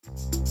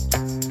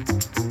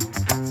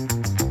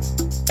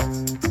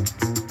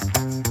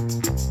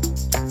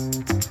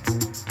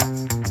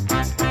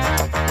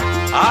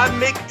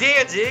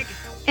Danzig.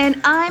 And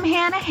I'm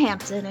Hannah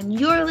Hampton, and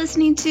you're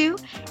listening to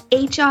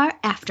HR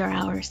After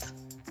Hours.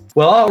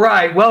 Well, all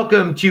right.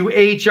 Welcome to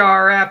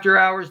HR After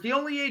Hours, the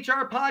only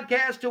HR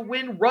podcast to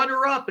win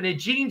runner-up in a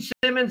Gene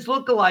Simmons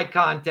lookalike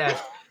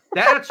contest.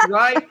 That's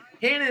right.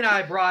 Hannah and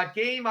I brought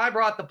game. I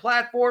brought the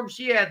platform.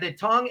 She had the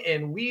tongue,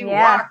 and we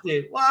rocked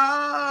it. Wow,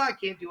 I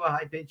can't do a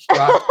high-pitched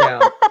drop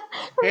down.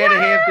 Hannah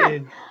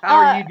Hampton, how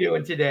are you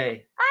doing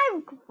today?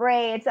 I'm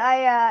great.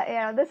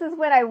 This is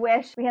when I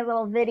wish we had a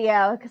little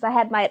video because I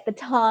had the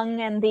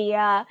tongue and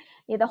the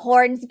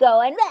horns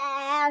going.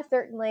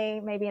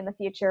 Certainly, maybe in the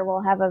future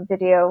we'll have a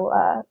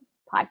video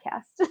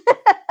podcast.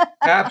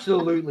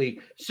 Absolutely.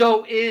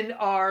 So in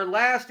our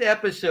last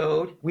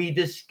episode, we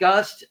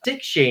discussed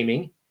sick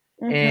shaming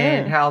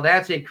and how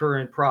that's a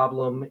current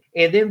problem.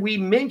 And then we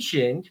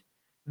mentioned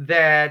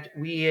that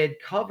we had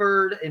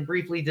covered and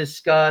briefly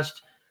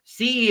discussed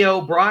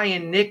CEO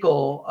Brian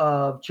Niccol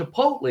of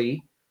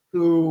Chipotle,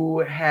 who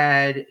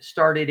had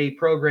started a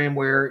program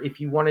where if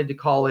you wanted to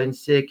call in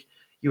sick,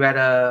 you had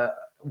a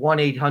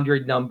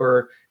 1-800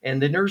 number, and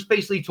the nurse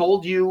basically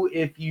told you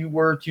if you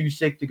were too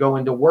sick to go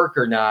into work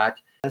or not.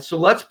 So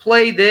let's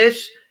play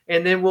this,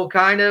 and then we'll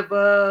kind of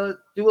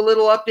do a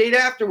little update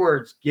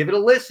afterwards. Give it a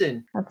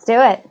listen. Let's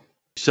do it.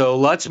 So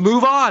let's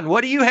move on.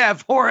 What do you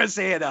have for us,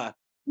 Hannah?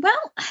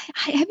 Well,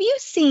 have you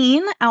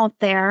seen out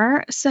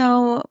there?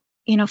 So,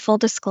 full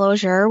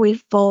disclosure,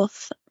 we've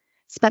both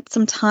spent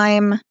some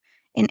time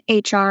in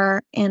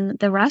HR in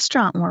the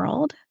restaurant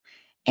world.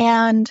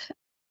 And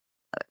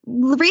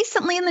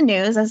recently in the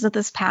news, as of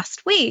this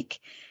past week,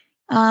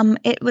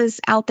 it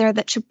was out there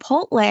that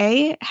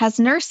Chipotle has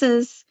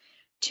nurses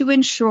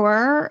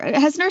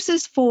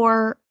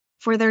for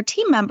their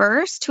team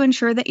members to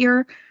ensure that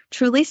you're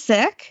truly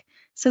sick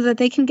so that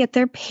they can get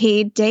their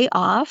paid day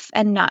off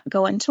and not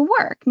go into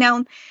work.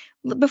 Now,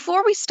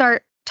 before we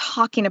start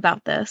talking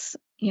about this,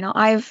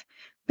 I've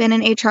been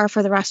in HR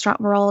for the restaurant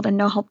world and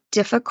know how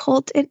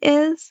difficult it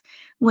is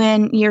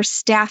when you're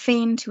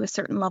staffing to a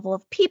certain level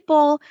of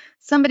people,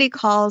 somebody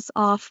calls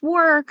off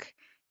work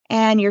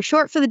and you're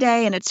short for the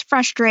day and it's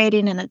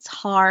frustrating and it's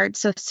hard.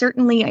 So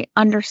certainly I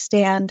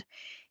understand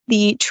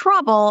the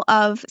trouble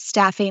of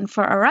staffing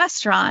for a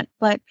restaurant.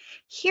 But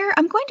here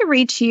I'm going to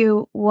read to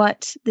you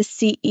what the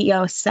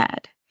CEO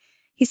said.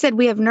 He said,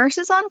 "We have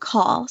nurses on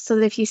call so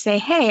that if you say,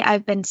 'Hey,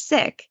 I've been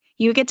sick,'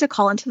 you get to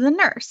call into the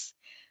nurse.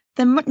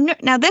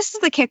 Now, this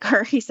is the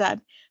kicker," he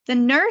said. "The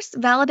nurse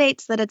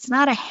validates that it's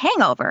not a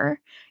hangover.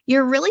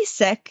 You're really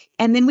sick,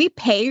 and then we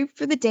pay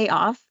for the day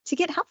off to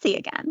get healthy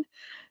again."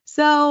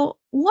 So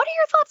what are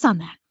your thoughts on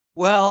that?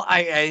 Well,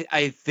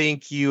 I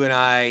think you and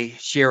I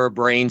share a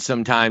brain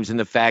sometimes in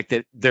the fact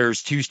that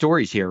there's two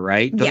stories here,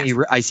 right? Don't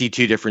you? I see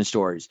two different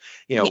stories.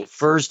 Yes.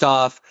 First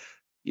off,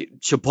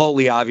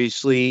 Chipotle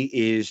obviously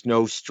is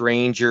no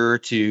stranger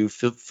to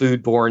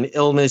foodborne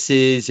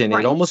illnesses, and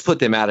it almost put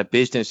them out of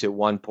business at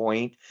one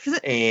point.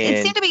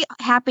 It seemed to be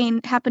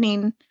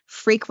happening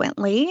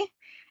frequently,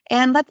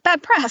 and that's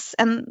bad press.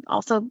 And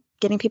also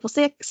getting people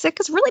sick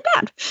is really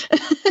bad.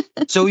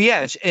 So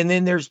yes, and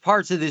then there's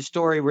parts of this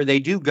story where they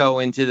do go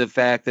into the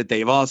fact that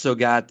they've also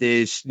got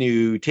this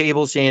new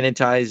table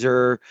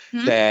sanitizer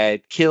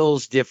that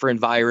kills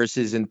different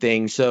viruses and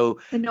things. So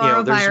the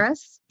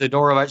norovirus. The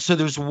norovirus. So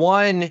there's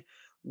one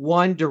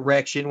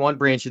direction, one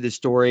branch of the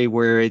story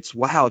where it's,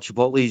 wow,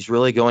 Chipotle is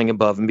really going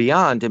above and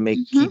beyond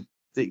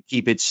to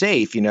keep it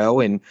safe,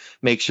 and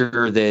make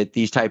sure that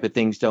these type of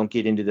things don't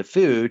get into the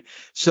food.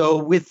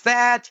 So with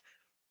that,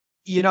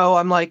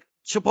 I'm like,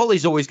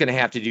 Chipotle's always going to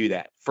have to do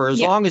that. For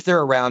as long as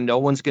they're around, no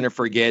one's going to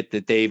forget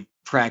that they've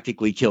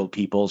practically killed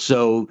people.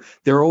 So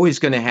they're always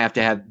going to have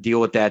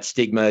deal with that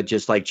stigma,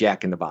 just like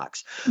Jack in the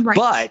Box. Right.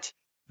 But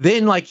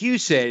then, like you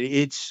said,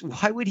 it's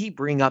why would he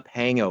bring up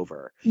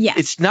hangover? Yes.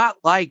 It's not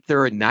like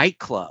they're a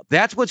nightclub.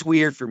 That's what's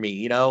weird for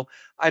me,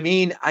 I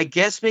mean, I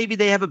guess maybe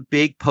they have a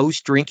big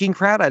post-drinking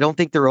crowd. I don't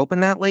think they're open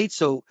that late.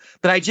 So,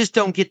 but I just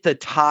don't get the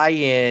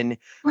tie-in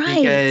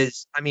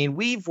because, I mean,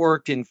 we've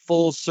worked in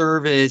full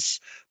service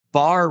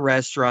bar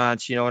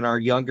restaurants, in our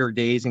younger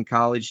days and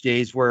college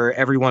days where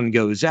everyone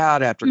goes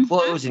out after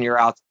close and you're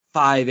out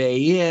 5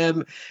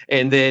 a.m.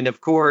 And then, of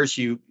course,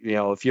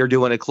 if you're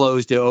doing a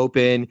close to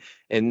open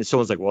and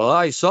someone's like, well,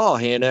 I saw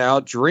Hannah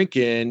out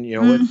drinking,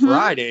 at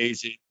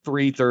Fridays at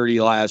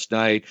 3:30 last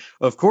night.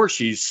 Of course,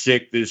 she's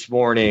sick this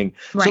morning.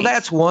 Right. So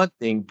that's one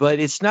thing. But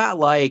it's not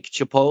like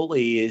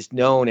Chipotle is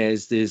known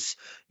as this,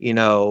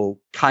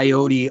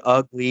 coyote,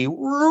 ugly,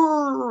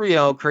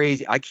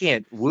 crazy. I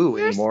can't woo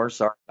anymore.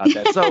 Sorry about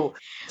that. So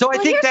I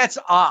think that's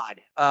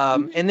odd.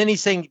 And then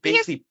he's saying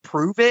basically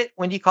prove it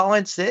when you call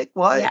in sick.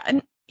 What? Yeah.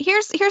 And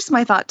here's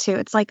my thought too.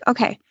 It's like,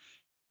 okay,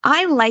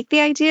 I like the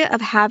idea of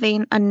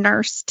having a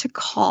nurse to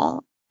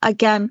call.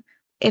 Again,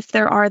 if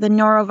there are the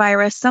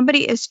norovirus,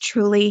 somebody is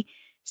truly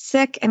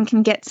sick and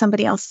can get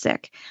somebody else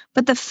sick.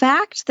 But the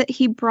fact that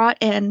he brought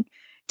in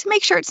to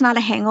make sure it's not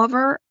a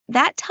hangover,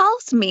 that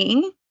tells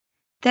me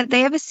that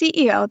they have a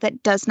CEO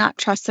that does not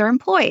trust their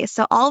employees.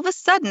 So all of a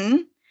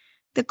sudden,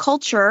 the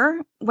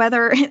culture,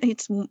 whether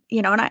it's, and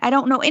I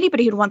don't know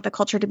anybody who'd want the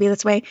culture to be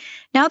this way.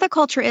 Now the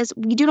culture is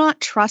we do not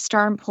trust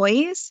our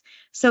employees.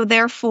 So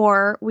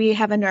therefore we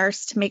have a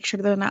nurse to make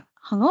sure they're not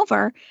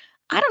hungover.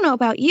 I don't know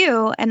about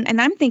you. And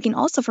I'm thinking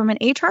also from an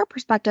HR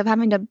perspective,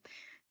 having to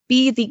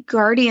be the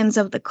guardians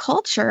of the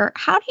culture.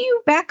 How do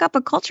you back up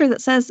a culture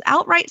that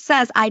outright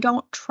says, I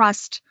don't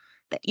trust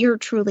that you're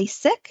truly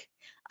sick?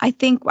 I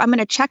think I'm going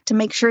to check to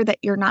make sure that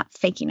you're not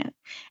faking it.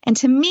 And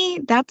to me,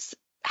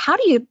 how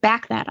do you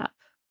back that up?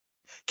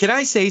 Can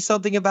I say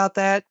something about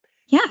that?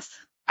 Yes.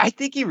 I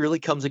think he really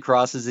comes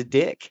across as a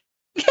dick.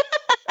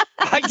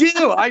 I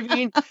do. I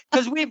mean,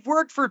 because we've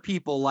worked for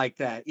people like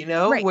that,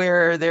 Right.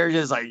 where they're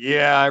just like,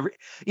 yeah,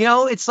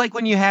 it's like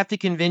when you have to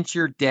convince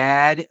your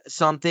dad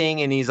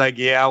something and he's like,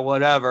 yeah,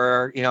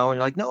 whatever, and you're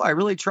like, no, I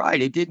really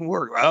tried. It didn't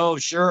work. Oh,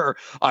 sure.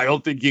 I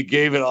don't think you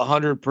gave it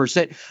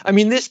 100%. I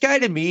mean, this guy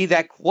to me,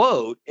 that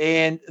quote,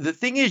 and the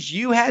thing is,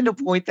 you had to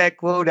point that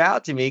quote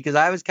out to me because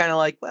I was kind of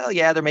like, well,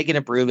 yeah, they're making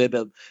improvement,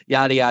 but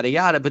yada, yada,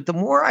 yada. But the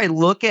more I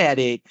look at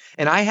it,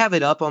 and I have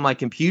it up on my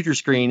computer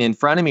screen in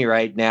front of me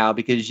right now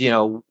because,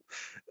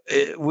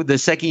 the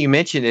second you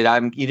mentioned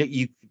it,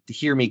 you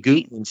hear me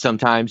Googling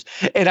sometimes,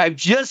 and I've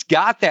just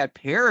got that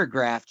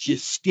paragraph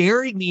just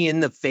staring me in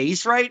the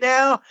face right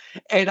now.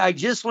 And I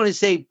just want to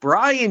say,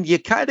 Brian, you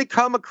kind of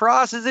come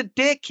across as a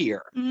dick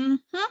here.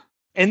 Mm-hmm.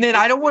 And then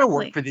I don't want to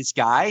work for this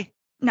guy.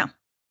 No,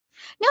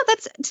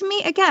 that's to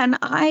me, again,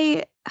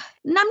 I'm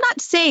not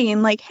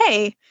saying like,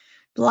 hey,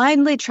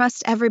 blindly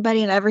trust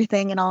everybody and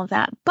everything and all of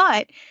that,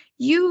 but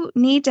you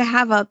need to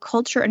have a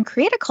culture and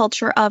create a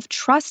culture of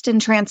trust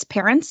and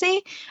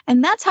transparency.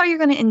 And that's how you're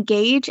going to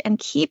engage and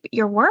keep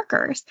your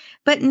workers.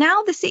 But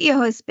now the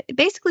CEO is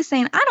basically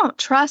saying, I don't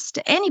trust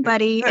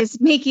anybody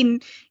is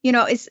making,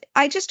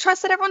 I just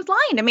trust that everyone's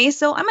lying to me.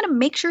 So I'm going to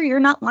make sure you're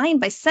not lying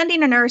by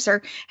sending a nurse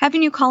or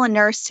having you call a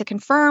nurse to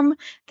confirm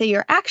that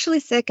you're actually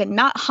sick and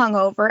not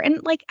hungover.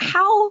 And like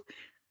how,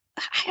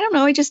 I don't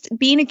know, just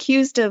being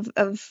accused of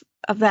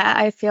that,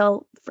 I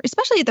feel,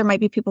 especially there might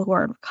be people who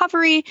are in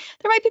recovery.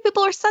 There might be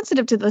people who are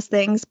sensitive to those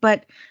things.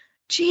 But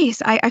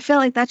geez, I feel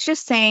like that's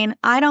just saying,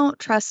 I don't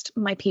trust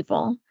my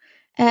people.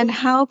 And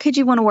how could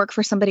you want to work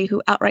for somebody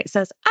who outright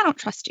says, I don't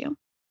trust you?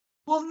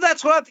 Well,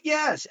 that's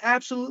yes,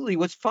 absolutely.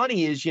 What's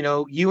funny is,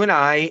 you and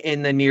I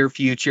in the near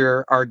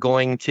future are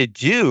going to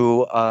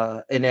do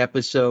an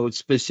episode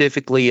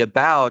specifically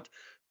about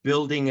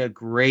building a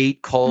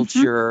great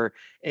culture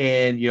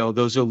and,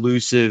 those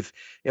elusive,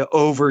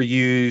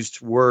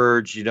 overused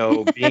words,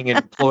 being an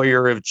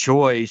employer of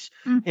choice.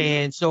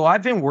 And so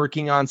I've been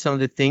working on some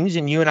of the things,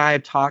 and you and I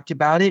have talked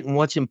about it and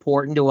what's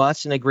important to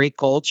us in a great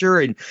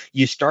culture. And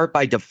you start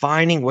by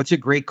defining what's a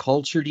great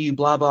culture to you,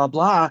 blah, blah,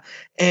 blah.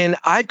 And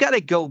I've got to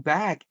go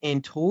back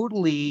and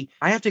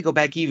I have to go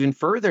back even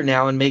further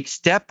now and make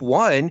step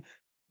one,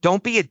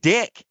 don't be a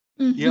dick.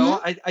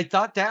 I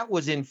thought that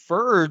was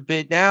inferred,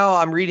 but now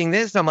I'm reading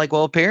this and I'm like,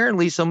 well,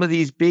 apparently some of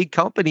these big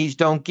companies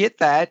don't get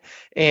that.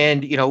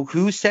 And,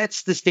 who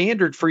sets the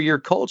standard for your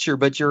culture,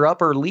 but your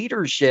upper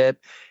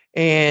leadership.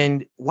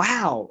 And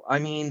wow, I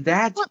mean,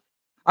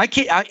 I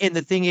can't. And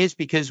the thing is,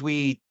 because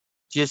we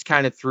just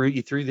kind of threw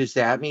this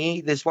at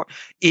me, this one,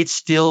 it's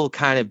still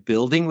kind of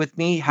building with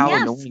me how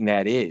annoying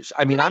that is.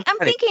 I mean, I'm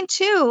thinking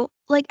too,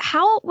 like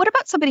what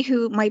about somebody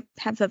who might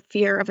have the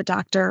fear of a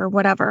doctor or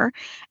whatever,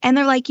 and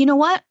they're like, you know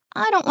what?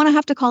 I don't want to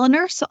have to call a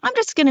nurse, so I'm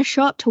just going to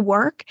show up to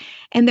work,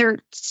 and they're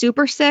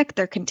super sick,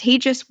 they're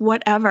contagious,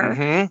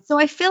 whatever. So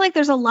I feel like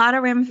there's a lot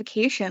of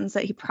ramifications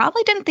that he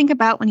probably didn't think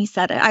about when he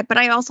said it. But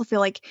I also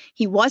feel like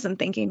he wasn't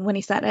thinking when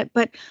he said it.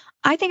 But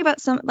I think about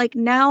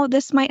now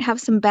this might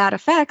have some bad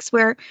effects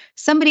where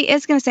somebody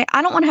is going to say,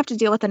 I don't want to have to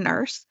deal with a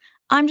nurse.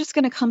 I'm just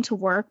going to come to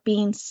work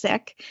being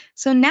sick.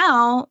 So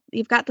now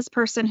you've got this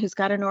person who's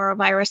got a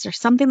norovirus or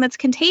something that's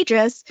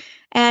contagious,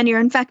 and you're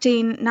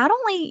infecting not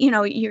only,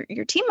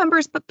 your team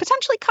members, but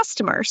potentially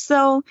customers.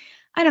 So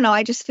I don't know.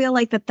 I just feel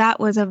like that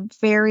was a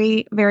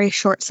very, very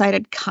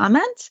short-sighted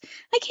comment.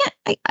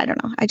 I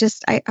don't know.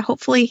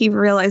 Hopefully he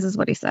realizes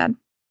what he said.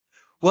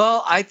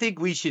 Well, I think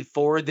we should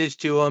forward this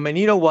to him. And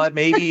you know what?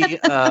 Maybe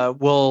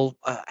we'll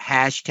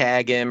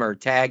hashtag him or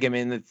tag him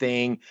in the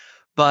thing.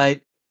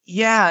 But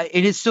yeah,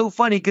 it is so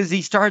funny because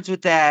he starts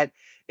with that.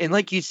 And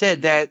like you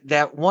said,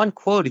 that one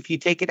quote, if you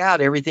take it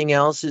out, everything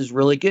else is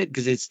really good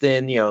because it's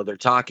then, they're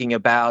talking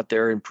about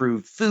their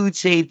improved food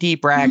safety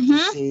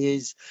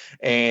practices.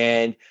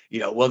 And,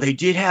 well, they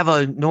did have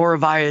a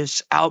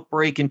norovirus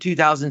outbreak in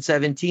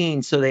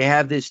 2017. So they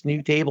have this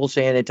new table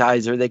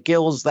sanitizer that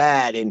kills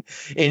that. And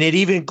it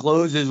even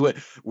closes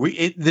with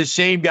the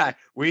same guy.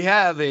 We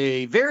have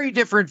a very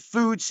different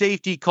food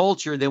safety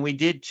culture than we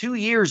did 2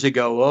 years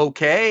ago.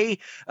 Okay.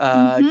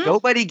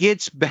 Nobody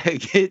gets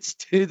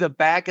to the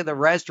back of the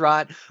restaurant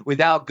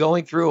without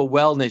going through a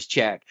wellness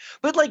check.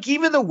 But like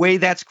even the way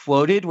that's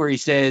quoted where he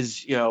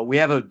says, we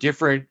have a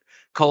different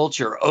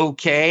culture.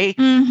 Okay.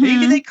 Mm-hmm.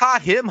 Maybe they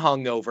caught him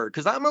hungover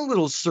because I'm a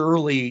little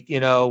surly,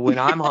 when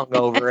I'm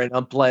hungover and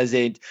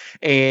unpleasant.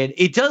 And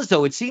it does,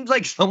 though. It seems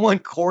like someone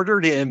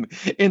cornered him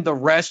in the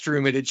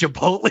restroom at a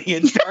Chipotle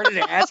and started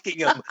asking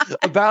him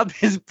about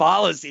this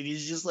policy. And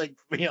he's just like,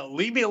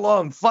 leave me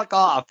alone. Fuck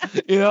off.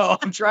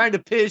 I'm trying to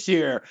piss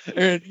here.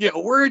 And,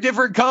 we're a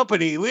different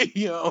company.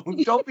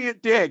 Don't be a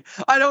dick.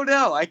 I don't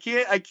know. I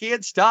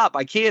can't stop.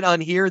 I can't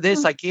unhear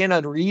this. I can't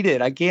unread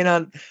it. I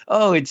can't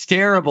oh, it's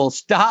terrible.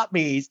 Stop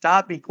me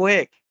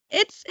quick.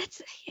 It's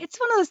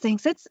one of those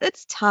things.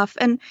 It's tough.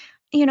 And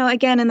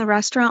again, in the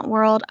restaurant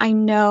world, I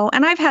know,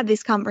 and I've had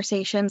these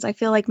conversations. I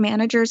feel like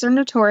managers are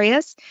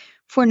notorious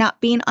for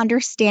not being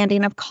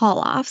understanding of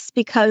call-offs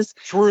because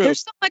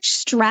there's so much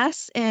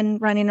stress in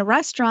running a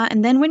restaurant.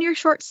 And then when you're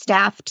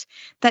short-staffed,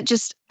 that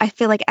just, I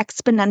feel like,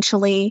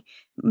 exponentially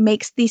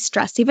makes the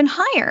stress even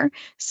higher.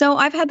 So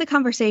I've had the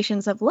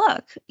conversations of,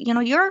 look,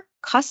 your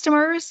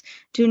customers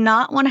do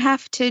not want to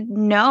have to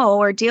know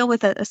or deal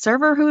with a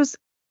server who's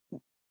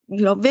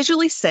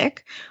visually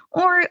sick,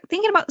 or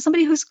thinking about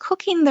somebody who's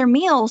cooking their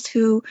meals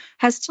who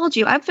has told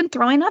you, I've been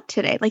throwing up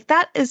today. Like,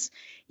 that is,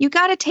 you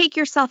got to take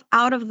yourself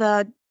out of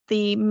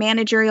the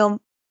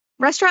managerial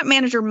restaurant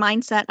manager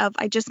mindset of,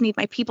 I just need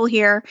my people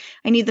here.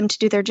 I need them to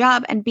do their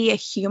job, and be a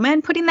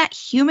human, putting that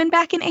human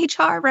back in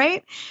HR,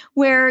 right?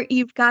 Where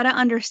you've got to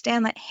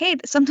understand that, hey,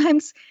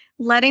 sometimes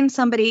letting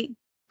somebody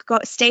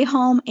stay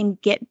home and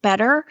get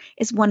better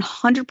is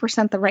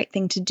 100% the right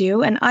thing to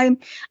do. And I'm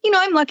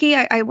lucky.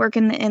 I work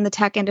in the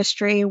tech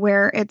industry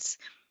where it's,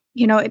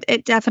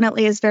 it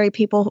definitely is very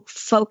people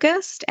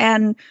focused,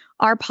 and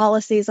our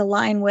policies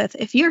align with,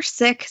 if you're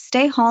sick,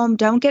 stay home,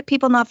 don't get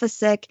people in the office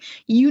sick.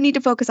 You need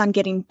to focus on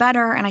getting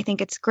better. And I think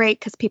it's great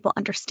because people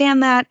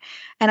understand that.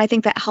 And I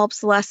think that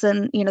helps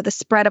lessen, the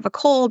spread of a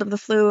cold, of the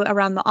flu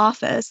around the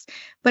office.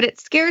 But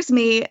it scares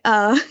me,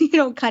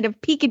 kind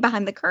of peeking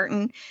behind the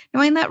curtain,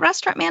 knowing that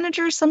restaurant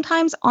managers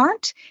sometimes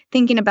aren't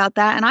thinking about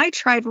that. And I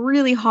tried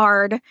really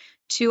hard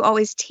to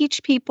always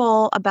teach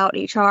people about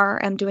HR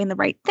and doing the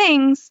right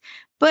things.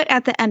 But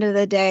at the end of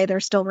the day, they're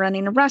still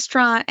running a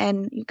restaurant,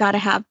 and you got to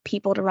have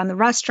people to run the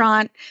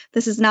restaurant.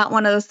 This is not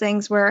one of those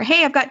things where,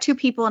 hey, I've got 2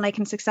 people and I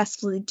can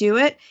successfully do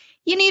it.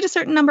 You need a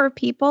certain number of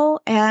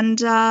people.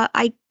 And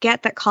I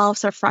get that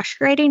call-offs are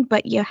frustrating,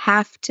 but you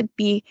have to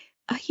be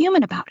a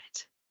human about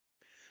it.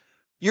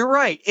 You're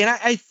right. And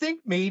I think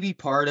maybe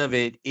part of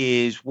it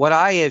is what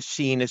I have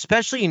seen,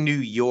 especially in New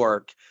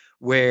York,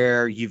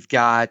 where you've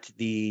got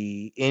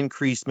the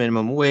increased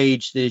minimum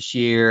wage this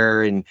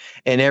year and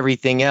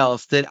everything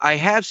else, that I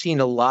have seen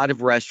a lot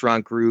of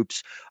restaurant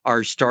groups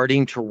are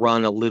starting to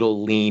run a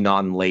little lean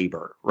on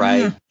labor,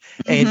 right?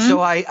 Mm-hmm. And so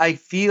I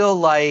feel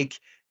like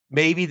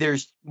maybe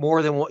there's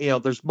more than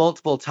one, there's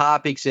multiple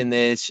topics in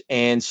this,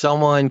 and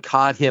someone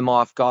caught him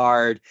off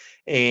guard.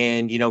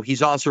 And,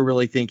 he's also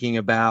really thinking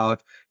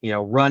about,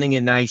 running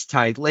a nice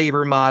tight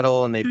labor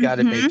model, and they've got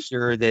to make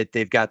sure that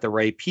they've got the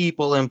right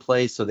people in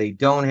place so they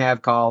don't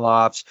have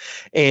call-offs.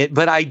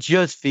 But I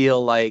just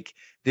feel like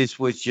this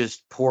was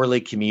just poorly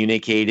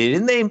communicated,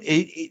 and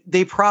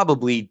they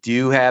probably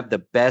do have the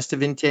best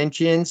of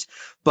intentions,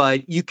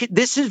 but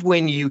this is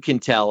when you can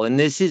tell,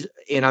 and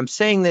I'm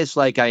saying this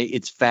like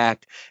it's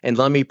fact. And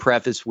let me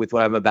preface with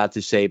what I'm about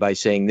to say by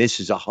saying this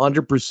is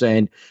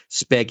 100%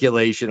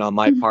 speculation on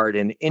my part.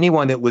 And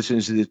anyone that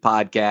listens to this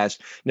podcast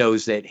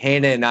knows that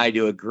Hannah and I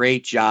do a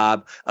great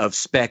job of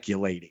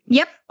speculating.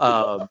 Yep.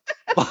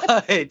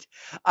 But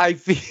I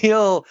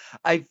feel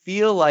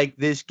like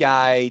this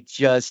guy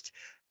just,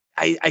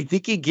 I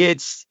think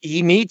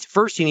he needs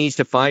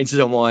to find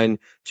someone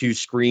to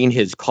screen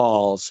his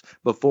calls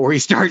before he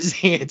starts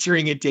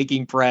answering and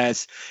taking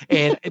press.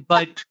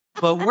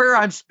 But where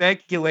I'm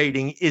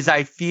speculating is,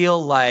 I feel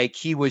like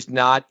he was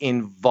not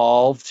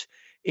involved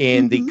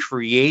in the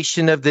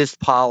creation of this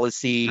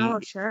policy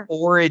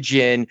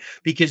origin,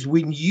 because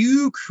when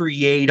you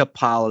create a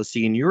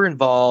policy and you're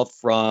involved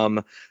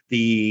from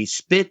the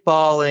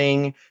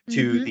spitballing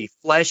to the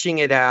fleshing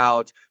it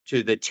out,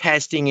 to the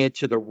testing it,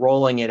 to the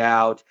rolling it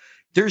out,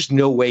 there's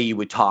no way you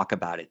would talk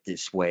about it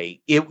this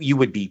way. You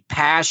would be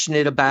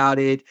passionate about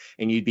it,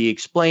 and you'd be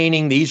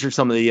explaining, these are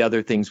some of the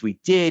other things we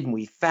did, and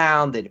we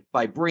found that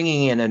by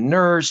bringing in a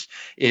nurse,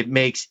 it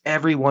makes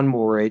everyone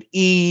more at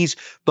ease.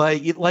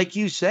 But like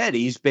you said,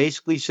 he's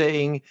basically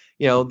saying,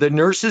 the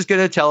nurse is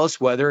going to tell us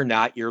whether or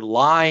not you're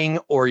lying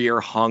or you're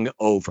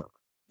hungover.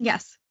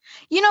 Yes.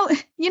 You know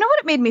what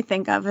it made me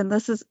think of, and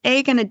this is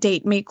going to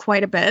date me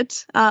quite a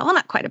bit. Well,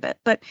 not quite a bit,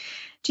 but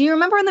do you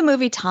remember in the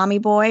movie Tommy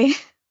Boy,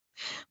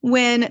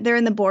 when they're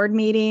in the board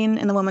meeting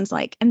and the woman's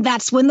like, and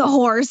that's when the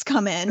whores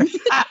come in?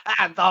 The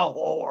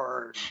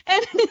whores.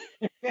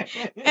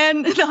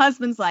 And the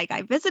husband's like,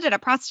 I visited a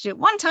prostitute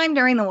one time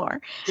during the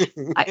war.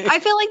 I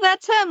feel like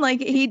that's him. Like,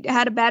 he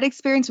had a bad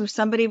experience where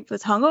somebody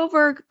was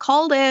hungover,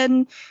 called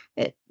in,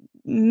 it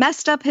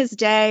messed up his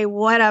day,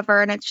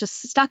 whatever, and it's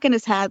just stuck in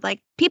his head.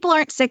 Like, people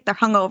aren't sick, they're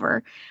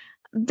hungover.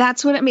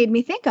 That's what it made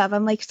me think of.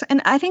 I'm like,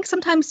 and I think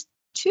sometimes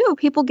too,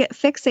 people get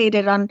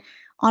fixated on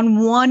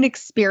on one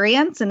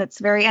experience and it's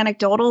very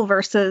anecdotal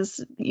versus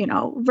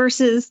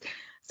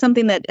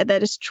something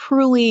that is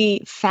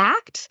truly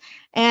fact,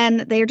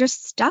 and they're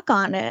just stuck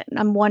on it. And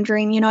I'm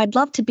wondering, I'd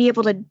love to be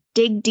able to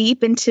dig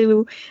deep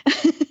into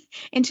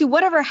into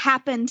whatever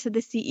happened to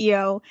the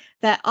CEO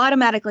that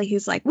automatically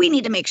he's like, we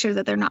need to make sure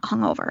that they're not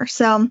hungover.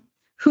 So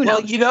who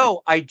knows?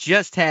 Well, I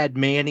just had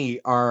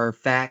Manny, our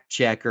fact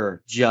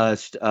checker,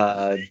 just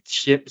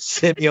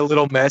sent me a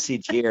little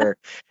message here.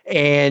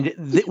 And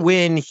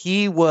when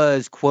he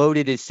was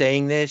quoted as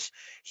saying this,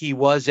 he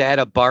was at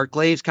a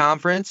Barclays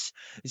conference.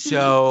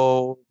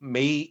 So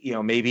maybe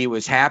it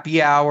was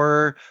happy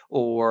hour,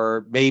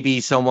 or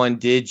maybe someone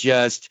did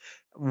just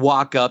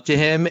walk up to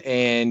him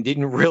and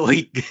didn't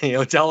really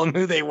tell him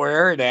who they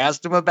were and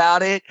asked him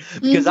about it,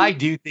 because I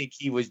do think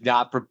he was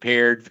not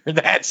prepared for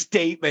that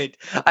statement.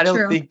 I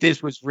don't think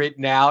this was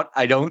written out.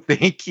 I don't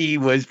think he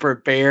was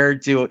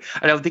prepared to.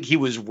 I don't think he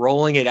was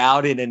rolling it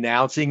out and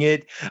announcing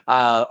it,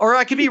 or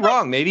I could be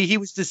wrong. Maybe he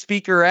was the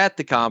speaker at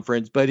the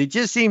conference, but it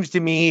just seems to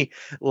me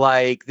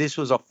like this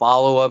was a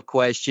follow-up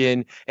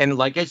question. And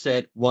like I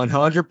said,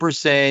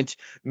 100%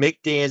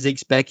 Mick Danzig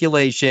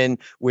speculation,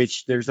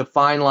 which there's a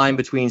fine line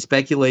between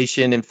speculation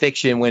and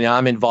fiction when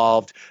I'm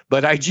involved,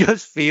 but I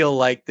just feel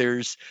like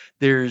there's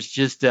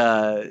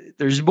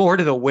more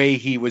to the way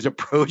he was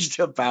approached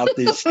about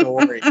this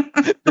story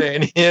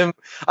than him.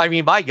 I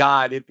mean, my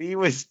God, if he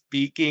was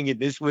speaking and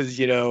this was,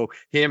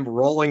 him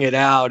rolling it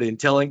out and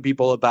telling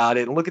people about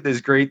it, and look at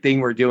this great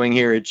thing we're doing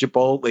here at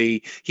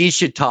Chipotle, he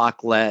should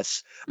talk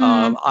less.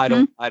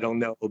 I don't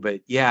know,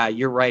 but yeah,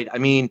 you're right. I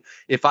mean,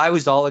 if I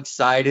was all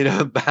excited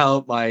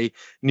about my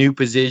new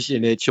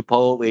position at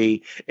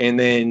Chipotle and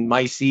then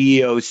my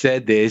CEO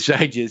said this,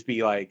 I'd just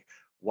be like,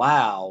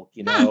 wow,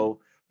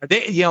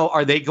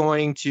 are they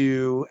going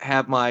to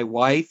have my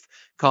wife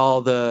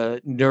call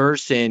the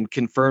nurse and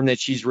confirm that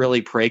she's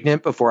really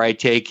pregnant before I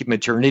take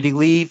maternity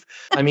leave?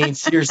 I mean,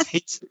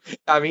 seriously,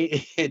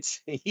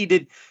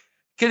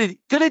 could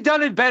have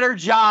done a better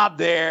job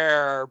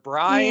there,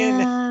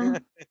 Brian.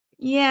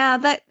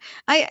 Yeah,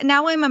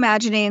 I'm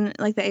imagining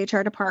like the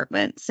HR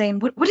department saying,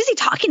 what is he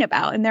talking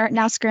about? And they're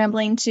now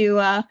scrambling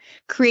to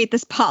create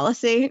this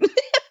policy.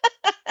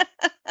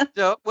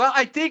 So, well,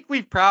 I think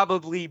we've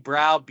probably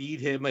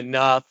browbeat him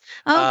enough.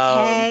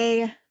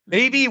 Okay.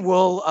 Maybe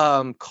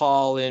we'll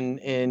call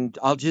and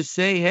I'll just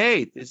say,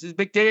 hey, this is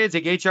Mick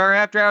Danzig, HR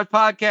After Hours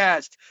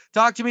podcast.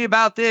 Talk to me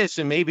about this,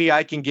 and maybe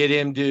I can get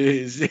him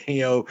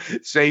to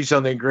say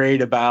something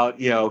great about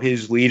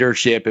his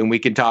leadership, and we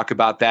can talk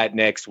about that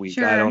next week.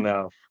 Sure. I don't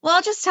know. Well,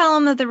 I'll just tell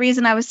him that the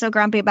reason I was so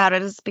grumpy about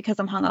it is because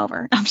I'm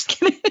hungover. I'm just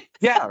kidding.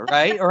 Yeah,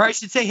 right. Or I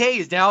should say, hey,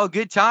 is now a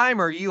good time,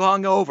 or are you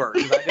hungover?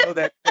 Because I know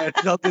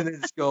that's something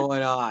that's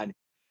going on.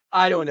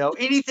 I don't know.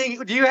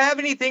 Anything? Do you have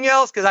anything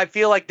else? Because I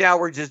feel like now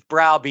we're just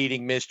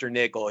browbeating Mr.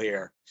 Nickel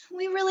here.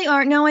 We really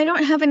are. No, I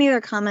don't have any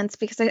other comments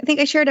because I think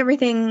I shared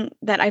everything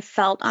that I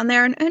felt on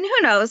there. And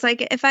who knows?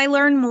 Like, if I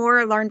learn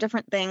more, learn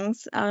different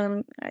things,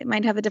 I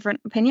might have a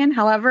different opinion.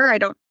 However, I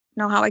don't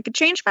know how I could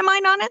change my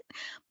mind on it.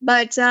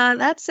 But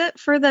that's it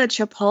for the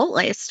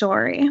Chipotle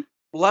story.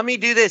 Let me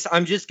do this.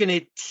 I'm just going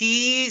to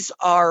tease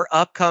our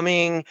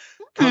upcoming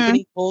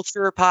company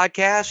culture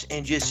podcast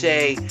and just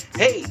say,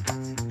 hey,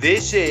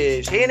 this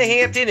is Hannah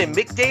Hampton and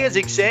Mick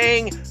Danzig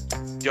saying,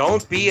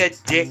 don't be a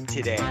dick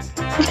today.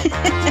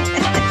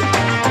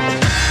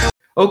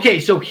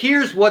 Okay, so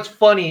here's what's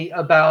funny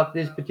about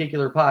this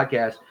particular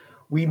podcast.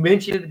 We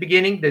mentioned at the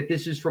beginning that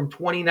this is from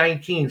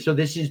 2019, so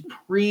this is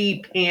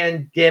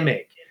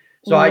pre-pandemic.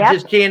 So I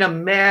just can't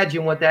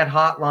imagine what that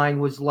hotline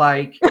was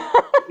like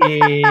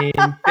in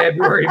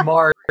February,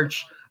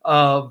 March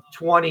of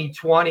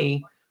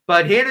 2020.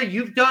 But Hannah,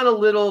 you've done a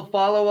little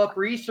follow-up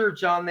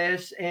research on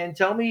this, and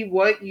tell me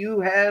what you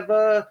have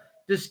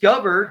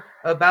discovered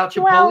about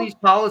Chipotle's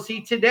policy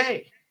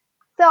today.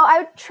 So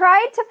I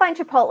tried to find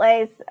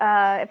Chipotle's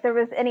if there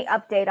was any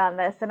update on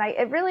this, and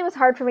it really was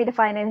hard for me to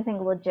find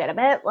anything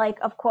legitimate. Like,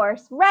 of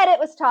course, Reddit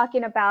was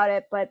talking about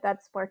it, but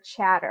that's more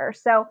chatter.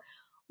 So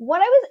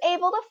what I was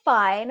able to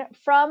find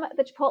from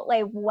the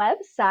Chipotle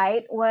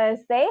website was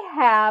they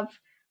have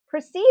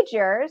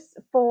procedures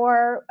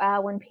for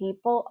when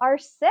people are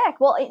sick.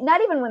 Well, not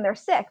even when they're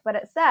sick, but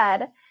it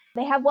said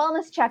they have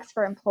wellness checks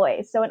for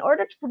employees. So in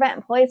order to prevent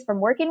employees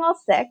from working while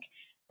sick,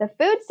 the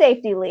food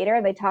safety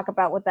leader, they talk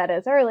about what that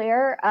is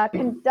earlier,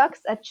 conducts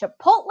a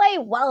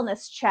Chipotle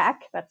wellness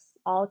check, that's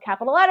all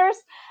capital letters,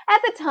 at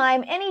the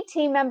time any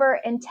team member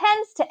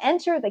intends to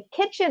enter the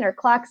kitchen or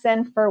clocks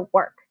in for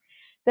work.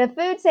 The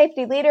food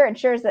safety leader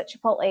ensures that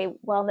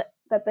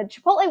the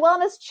Chipotle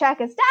wellness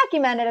check is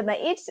documented and that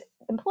each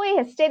employee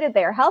has stated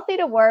they are healthy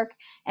to work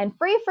and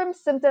free from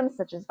symptoms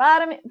such as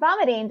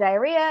vomiting,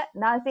 diarrhea,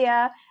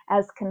 nausea,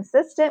 as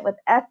consistent with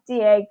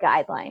FDA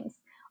guidelines.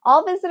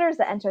 All visitors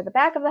that enter the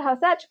back of the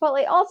house at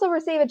Chipotle also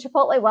receive a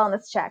Chipotle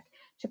wellness check.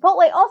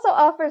 Chipotle also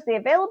offers the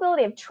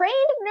availability of trained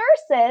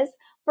nurses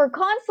for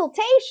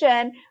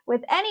consultation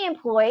with any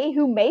employee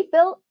who may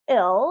feel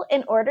ill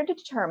in order to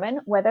determine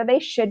whether they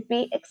should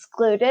be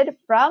excluded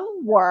from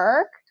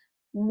work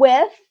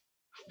with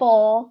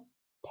full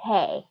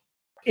pay.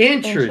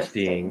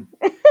 Interesting.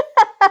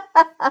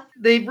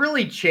 They've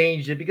really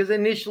changed it because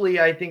initially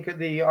I think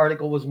the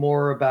article was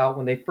more about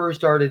when they first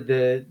started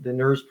the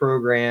nurse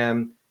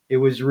program. It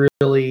was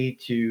really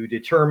to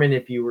determine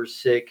if you were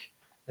sick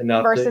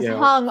enough versus to,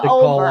 hung to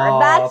call over.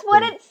 off. That's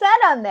what it said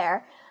on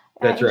there.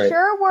 That's right.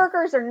 Insured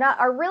workers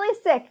are really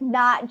sick,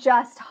 not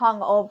just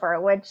hung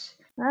over, which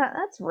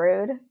that's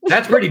rude.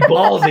 That's pretty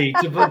ballsy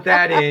to put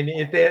that in.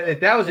 If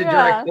that was a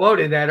direct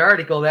quote in that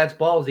article, that's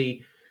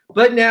ballsy.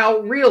 But now,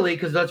 really,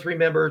 because let's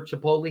remember,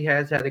 Chipotle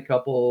has had a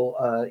couple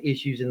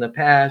issues in the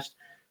past,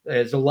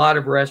 as a lot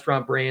of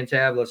restaurant brands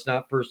have. Let's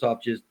not first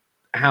off just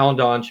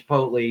hound on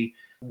Chipotle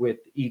with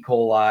E.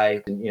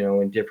 coli and,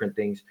 and different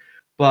things.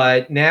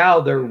 But now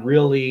they're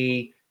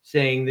really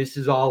saying this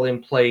is all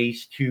in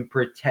place to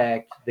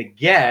protect the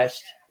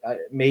guest,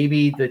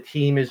 maybe the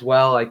team as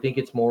well. I think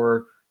it's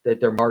more that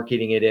they're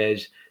marketing it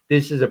as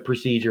this is a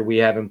procedure we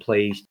have in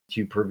place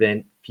to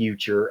prevent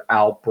future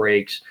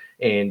outbreaks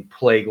and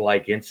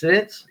plague-like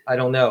incidents. I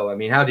don't know. I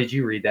mean, how did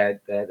you read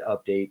that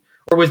update?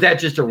 Or was that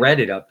just a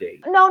Reddit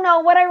update? No.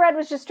 What I read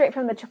was just straight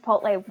from the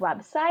Chipotle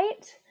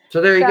website.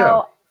 So there you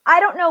go. I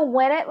don't know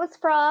when it was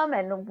from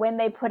and when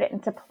they put it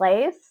into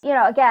place.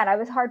 Again, it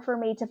was hard for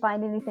me to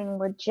find anything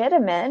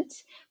legitimate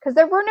because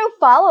there were no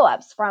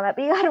follow-ups from it.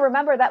 But you got to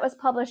remember that was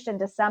published in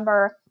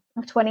December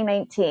of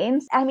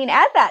 2019. I mean,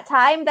 at that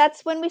time,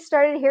 that's when we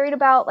started hearing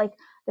about like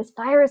this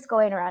virus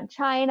going around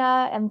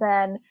China. And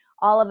then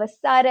all of a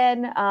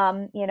sudden,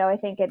 I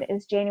think it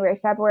is January,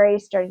 February,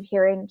 started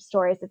hearing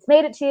stories. It's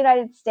made it to the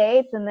United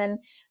States. And then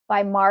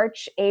by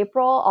March,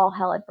 April, all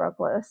hell had broke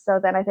loose. So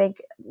then I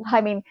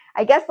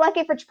guess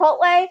lucky for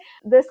Chipotle,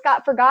 this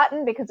got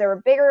forgotten because there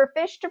were bigger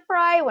fish to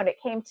fry when it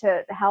came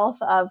to the health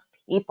of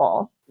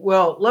people.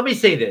 Well, let me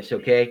say this,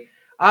 okay?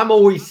 I'm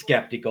always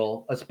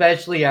skeptical,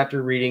 especially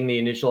after reading the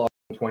initial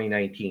article in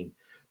 2019.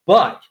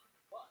 But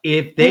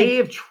if they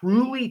have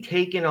truly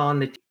taken on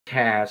the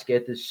task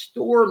at the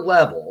store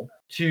level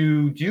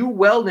to do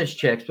wellness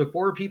checks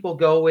before people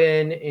go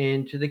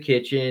into the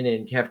kitchen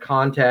and have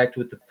contact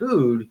with the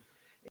food,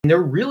 and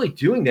they're really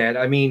doing that,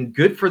 I mean,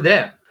 good for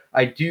them.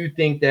 I do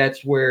think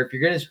that's where if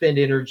you're going to spend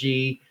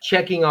energy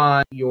checking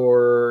on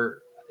your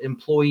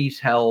employees'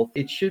 health,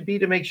 it should be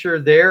to make sure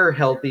they're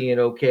healthy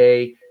and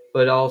okay.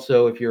 But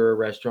also, if you're a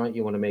restaurant,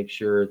 you want to make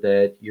sure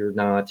that you're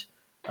not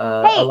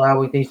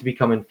allowing things to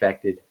become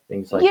infected,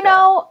 things like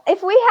that.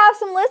 If we have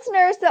some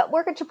listeners that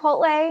work at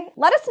Chipotle,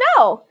 let us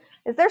know.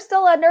 Is there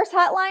still a nurse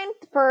hotline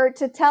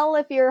to tell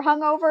if you're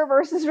hungover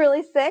versus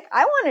really sick?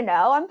 I want to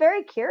know. I'm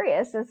very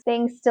curious if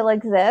things still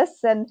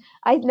exist. And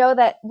I know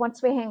that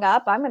once we hang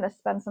up, I'm going to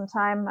spend some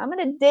time. I'm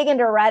going to dig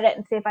into Reddit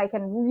and see if I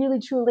can really,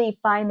 truly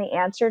find the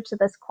answer to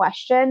this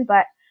question.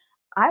 But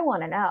I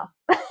want to know.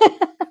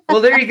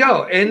 Well, there you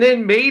go. And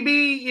then maybe,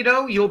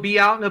 you'll be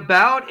out and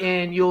about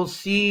and you'll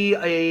see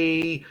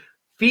a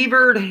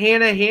fevered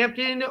Hannah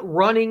Hampton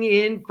running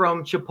in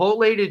from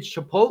Chipotle to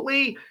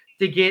Chipotle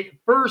to get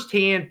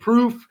firsthand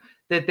proof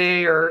that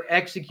they are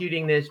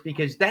executing this,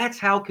 because that's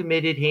how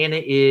committed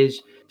Hannah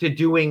is to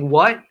doing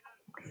what?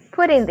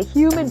 Putting the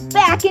human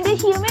back into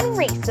human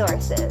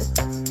resources.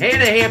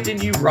 Hannah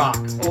Hampton, you rock.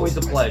 Always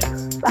a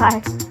pleasure.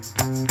 Bye.